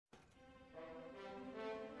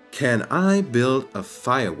Can I build a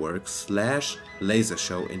fireworks / laser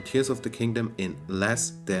show in Tears of the Kingdom in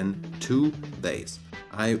less than 2 days?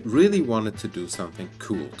 I really wanted to do something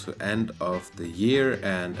cool to end of the year,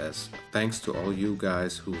 and as thanks to all you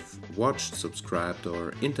guys who've watched, subscribed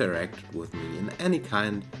or interacted with me in any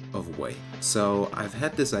kind of way. So I've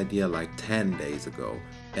had this idea like 10 days ago,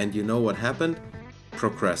 and you know what happened?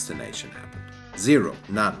 Procrastination happened. Zero,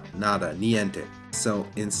 none, nada, niente. So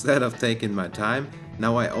instead of taking my time,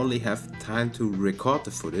 now I only have time to record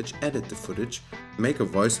the footage, edit the footage, make a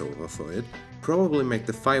voiceover for it, probably make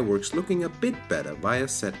the fireworks looking a bit better via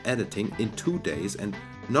set editing in 2 days and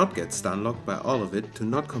not get stunlocked by all of it to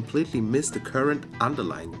not completely miss the current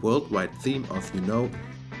underlying worldwide theme of, you know,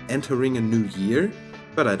 entering a new year,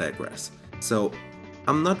 but I digress. So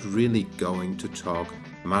I'm not really going to talk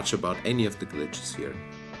much about any of the glitches here,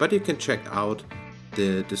 but you can check out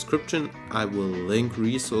the description. I will link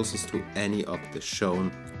resources to any of the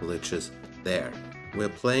shown glitches there. We're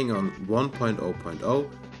playing on 1.0.0.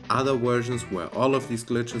 Other versions where all of these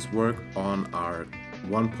glitches work on are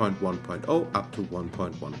 1.1.0 up to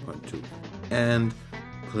 1.1.2. And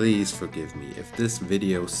please forgive me if this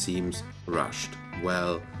video seems rushed.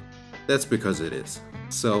 Well, that's because it is.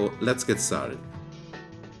 So let's get started.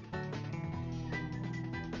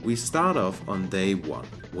 We start off on day 1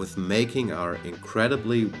 with making our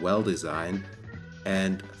incredibly well-designed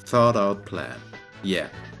and thought-out plan. Yeah,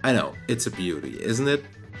 I know, it's a beauty, isn't it?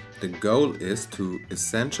 The goal is to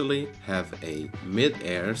essentially have a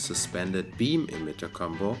mid-air suspended beam emitter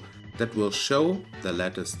combo that will show the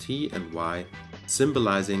letters T and Y,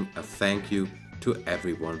 symbolizing a thank you to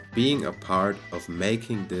everyone being a part of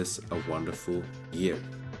making this a wonderful year.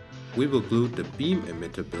 We will glue the beam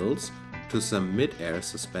emitter builds to some mid-air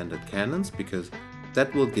suspended cannons because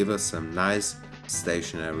that will give us some nice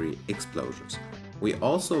stationary explosions. We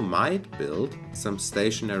also might build some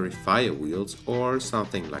stationary fire wheels or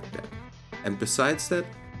something like that. And besides that,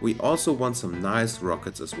 we also want some nice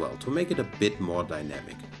rockets as well to make it a bit more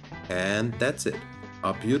dynamic. And that's it,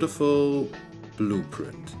 our beautiful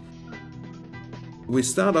blueprint. We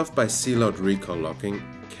start off by seal-out recall locking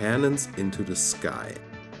cannons into the sky.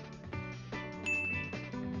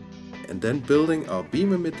 And then building our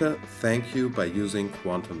beam emitter thank you by using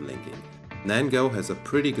quantum linking. Nango has a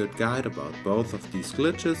pretty good guide about both of these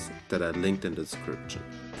glitches that I linked in the description.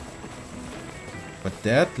 But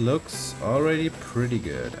that looks already pretty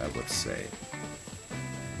good, I would say.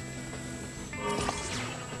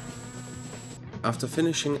 After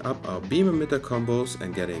finishing up our beam emitter combos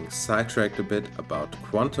and getting sidetracked a bit about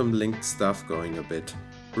quantum linked stuff going a bit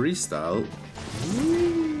freestyle,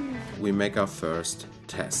 we make our first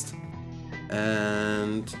test.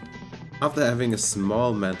 And after having a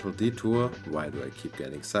small mental detour, why do I keep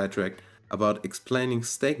getting sidetracked, about explaining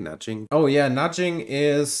stake nudging. Oh yeah, nudging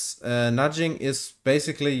is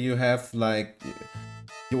basically you have like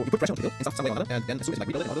you put pressure on the wheel in some way or other, and then as soon as you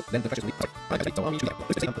rebuild it model, then the pressure will be.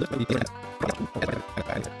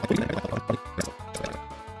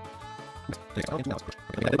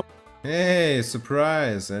 Hey,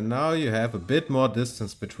 surprise! And now you have a bit more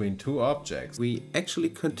distance between two objects. We actually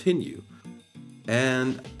continue.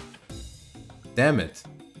 And damn it,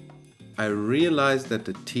 I realized that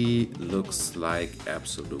the T looks like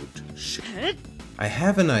absolute shit. I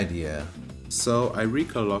have an idea. So I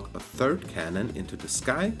recall lock a third cannon into the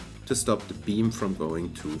sky to stop the beam from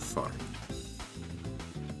going too far.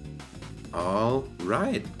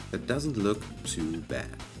 Alright, that doesn't look too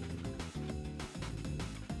bad.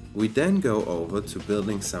 We then go over to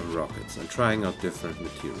building some rockets and trying out different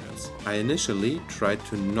materials. I initially tried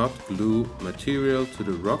to not glue material to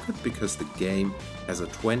the rocket because the game has a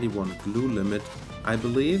 21 glue limit, I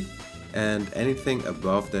believe, and anything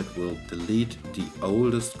above that will delete the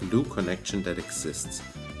oldest glue connection that exists.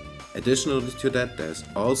 Additionally to that, there's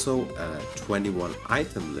also a 21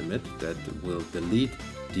 item limit that will delete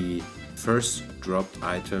the first dropped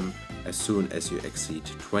item as soon as you exceed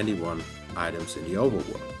 21 items in the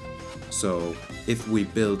overworld. So if we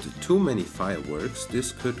build too many fireworks,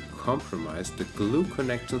 this could compromise the glue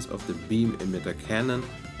connections of the beam emitter cannon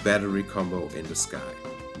battery combo in the sky.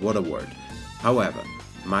 What a word. However,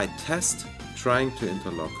 my test trying to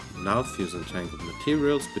interlock now fuse entangled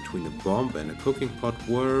materials between a bomb and a cooking pot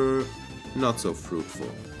were not so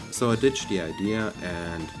fruitful. So I ditched the idea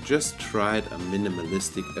and just tried a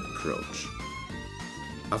minimalistic approach.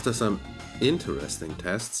 After some interesting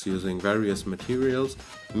tests using various materials,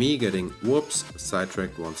 me getting whoops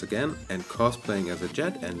sidetracked once again and cosplaying as a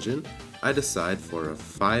jet engine, I decide for a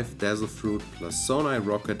 5 Dazzle Fruit plus Sonai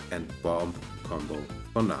rocket and bomb combo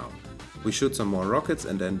for now. We shoot some more rockets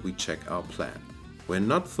and then we check our plan. We're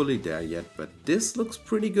not fully there yet, but this looks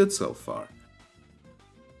pretty good so far.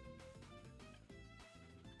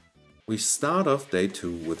 We start off day 2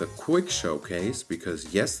 with a quick showcase,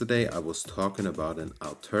 because yesterday I was talking about an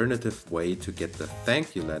alternative way to get the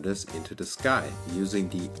thank you letters into the sky, using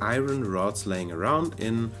the iron rods laying around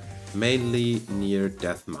in mainly near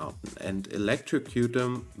Death Mountain, and electrocute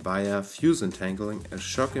them via fuse entangling, a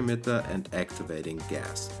shock emitter and activating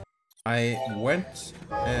gas. I went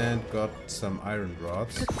and got some iron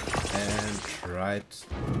rods and tried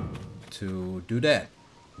to do that,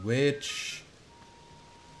 which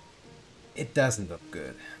it doesn't look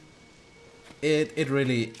good. It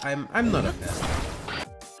really, I'm not a fan.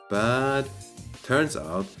 But turns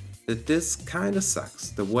out that this kinda sucks.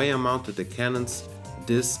 The way I mounted the cannons,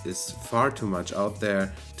 this is far too much out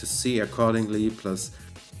there to see accordingly, plus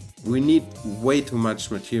we need way too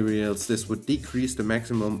much materials. This would decrease the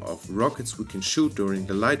maximum of rockets we can shoot during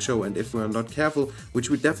the light show, and if we are not careful,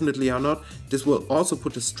 which we definitely are not, this will also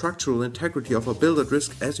put the structural integrity of our build at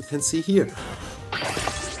risk, as you can see here.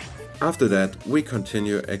 After that, we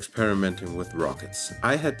continue experimenting with rockets.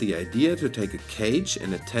 I had the idea to take a cage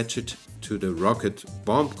and attach it to the rocket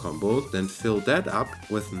bomb combo, then fill that up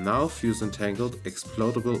with now fuse entangled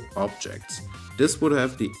explodable objects. This would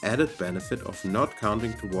have the added benefit of not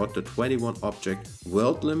counting toward the 21 object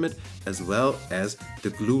world limit as well as the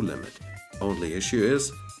glue limit. Only issue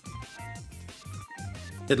is,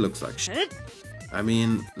 it looks like shit. I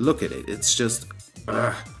mean, look at it, it's just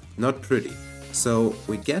not pretty. So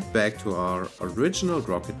we get back to our original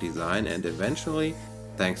rocket design, and eventually,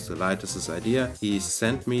 thanks to Lightus's idea, he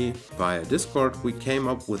sent me via Discord, we came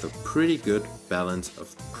up with a pretty good balance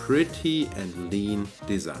of pretty and lean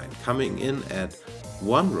design, coming in at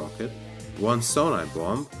 1 rocket, 1 sonar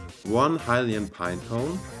bomb, 1 Hylian pine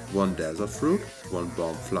cone, 1 desert fruit, 1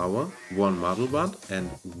 bomb flower, 1 muddle bud and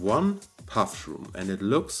 1 puff shroom, and it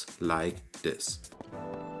looks like this.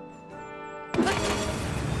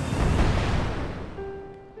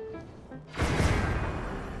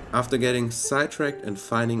 After getting sidetracked and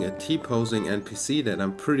finding a T-posing NPC that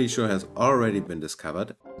I'm pretty sure has already been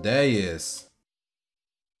discovered. There he is.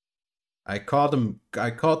 I caught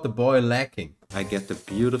the boy lacking. I get the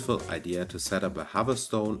beautiful idea to set up a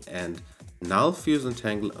hoverstone and null fuse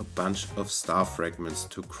entangle a bunch of star fragments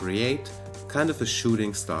to create kind of a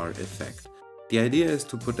shooting star effect. The idea is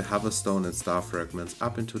to put the hoverstone and star fragments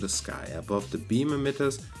up into the sky above the beam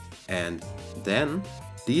emitters, and then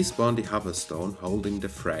despawn the hoverstone holding the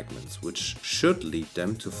fragments, which should lead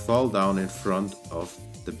them to fall down in front of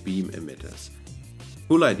the beam emitters.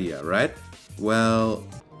 Cool idea, right? Well,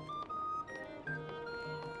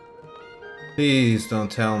 please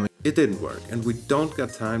don't tell me it didn't work, and we don't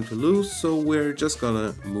got time to lose, so we're just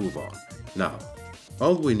gonna move on. Now,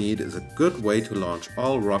 all we need is a good way to launch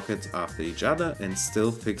all rockets after each other and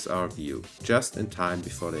still fix our view, just in time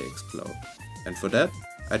before they explode. And for that,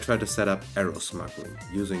 I try to set up arrow smuggling,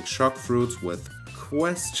 using shock fruits with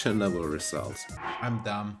questionable results. I'm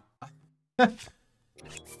dumb.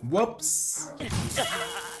 Whoops!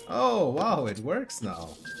 Oh wow, it works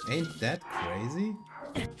now. Ain't that crazy?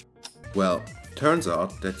 Well, turns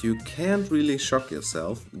out that you can't really shock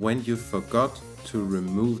yourself when you forgot to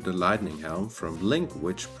remove the lightning helm from Link,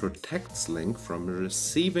 which protects Link from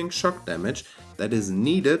receiving shock damage that is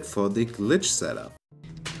needed for the glitch setup.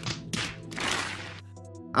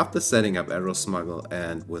 After setting up Arrow Smuggle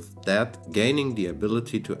and with that gaining the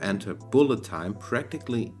ability to enter bullet time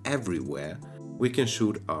practically everywhere, we can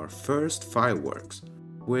shoot our first fireworks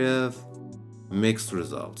with mixed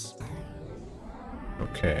results.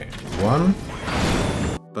 Okay, 1.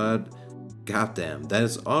 But goddamn, that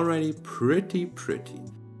is already pretty.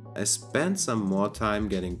 I spent some more time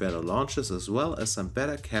getting better launches as well as some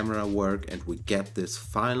better camera work, and we get this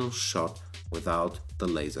final shot without the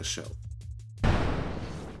laser show.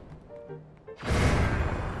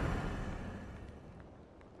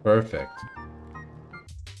 Perfect.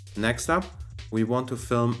 Next up, we want to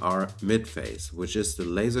film our mid phase, which is the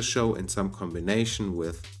laser show in some combination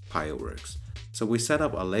with fireworks. So we set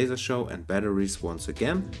up our laser show and batteries once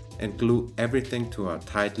again and glue everything to our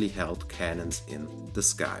tightly held cannons in the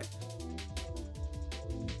sky.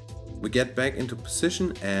 We get back into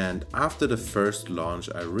position, and after the first launch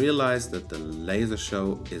I realized that the laser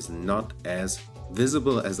show is not as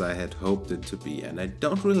visible as I had hoped it to be, and I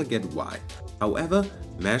don't really get why. However,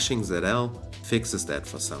 mashing ZL fixes that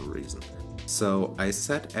for some reason. So I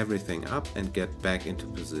set everything up and get back into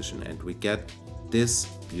position, and we get this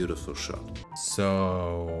beautiful shot.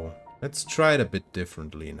 So let's try it a bit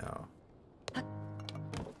differently now.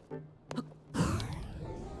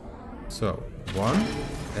 So 1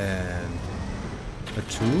 and a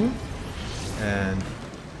 2 and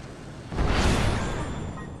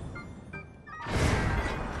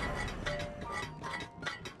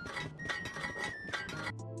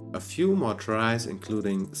a few more tries,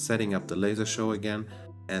 including setting up the laser show again,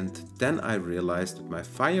 and then I realized that my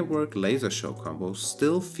firework laser show combo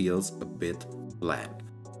still feels a bit bland.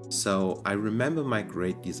 So I remember my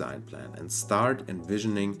great design plan and start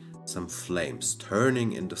envisioning some flames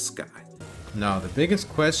turning in the sky. Now the biggest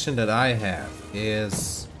question that I have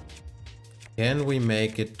is, can we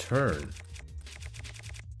make it turn?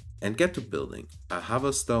 And get to building a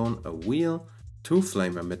hover stone, a wheel, 2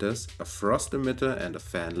 flame emitters, a frost emitter and a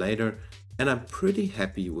fan later, and I'm pretty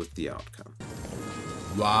happy with the outcome.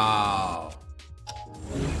 Wow,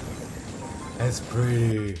 that's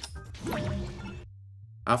pretty.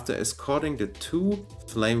 After escorting the 2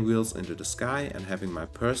 flame wheels into the sky and having my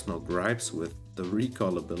personal gripes with the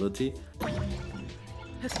recoil ability.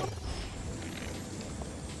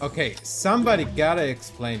 Okay, somebody gotta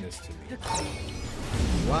explain this to me.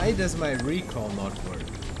 Why does my recoil not work?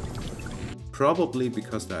 Probably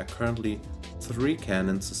because there are currently 3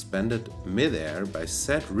 cannons suspended mid-air by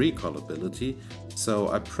set recoil ability, so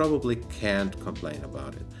I probably can't complain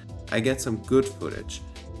about it. I get some good footage.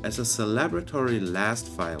 As a celebratory last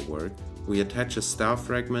firework, we attach a star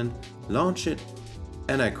fragment, launch it,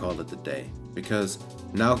 and I call it a day. Because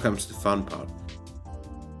now comes the fun part.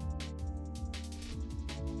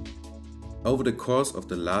 Over the course of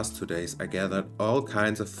the last 2 days, I gathered all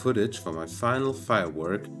kinds of footage for my final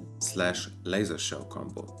firework / laser show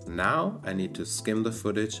combo. Now I need to skim the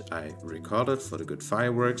footage I recorded for the good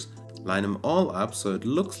fireworks, line them all up so it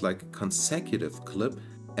looks like a consecutive clip,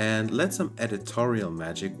 and let some editorial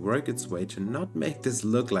magic work its way to not make this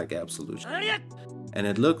look like absolute shit. And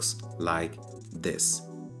it looks like this.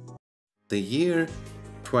 The year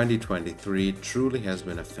 2023 truly has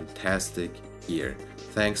been a fantastic year,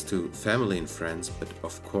 thanks to family and friends, but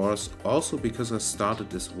of course also because I started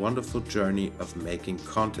this wonderful journey of making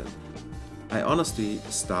content. I honestly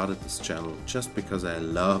started this channel just because I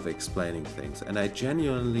love explaining things, and I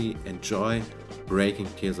genuinely enjoy breaking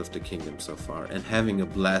Tears of the Kingdom so far and having a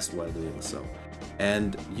blast while doing so.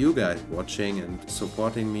 And you guys watching and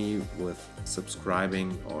supporting me with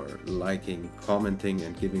subscribing or liking, commenting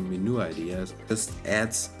and giving me new ideas just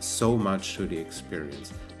adds so much to the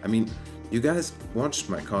experience. I mean, you guys watched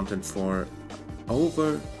my content for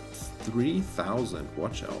over 3,000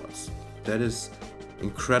 watch hours. That is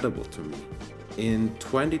incredible to me. In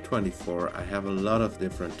 2024 I have a lot of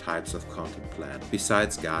different types of content planned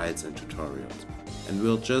besides guides and tutorials, and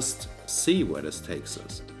we'll just see where this takes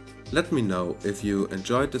us. Let me know if you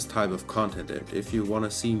enjoyed this type of content and if you want to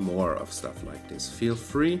see more of stuff like this. Feel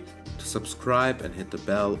free to subscribe and hit the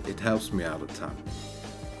bell, it helps me out a ton.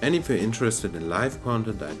 And if you're interested in live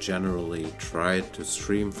content, I generally try to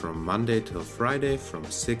stream from Monday till Friday from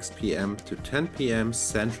 6 PM to 10 PM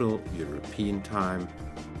Central European Time,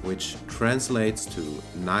 which translates to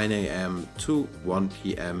 9 AM to 1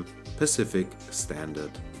 PM Pacific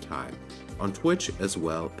Standard Time, on Twitch as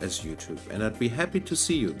well as YouTube, and I'd be happy to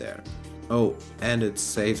see you there. Oh, and it's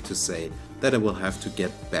safe to say that I will have to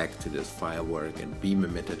get back to this firework and beam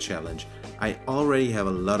emitter challenge. I already have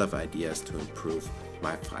a lot of ideas to improve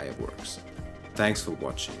my fireworks. Thanks for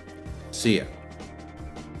watching. See ya.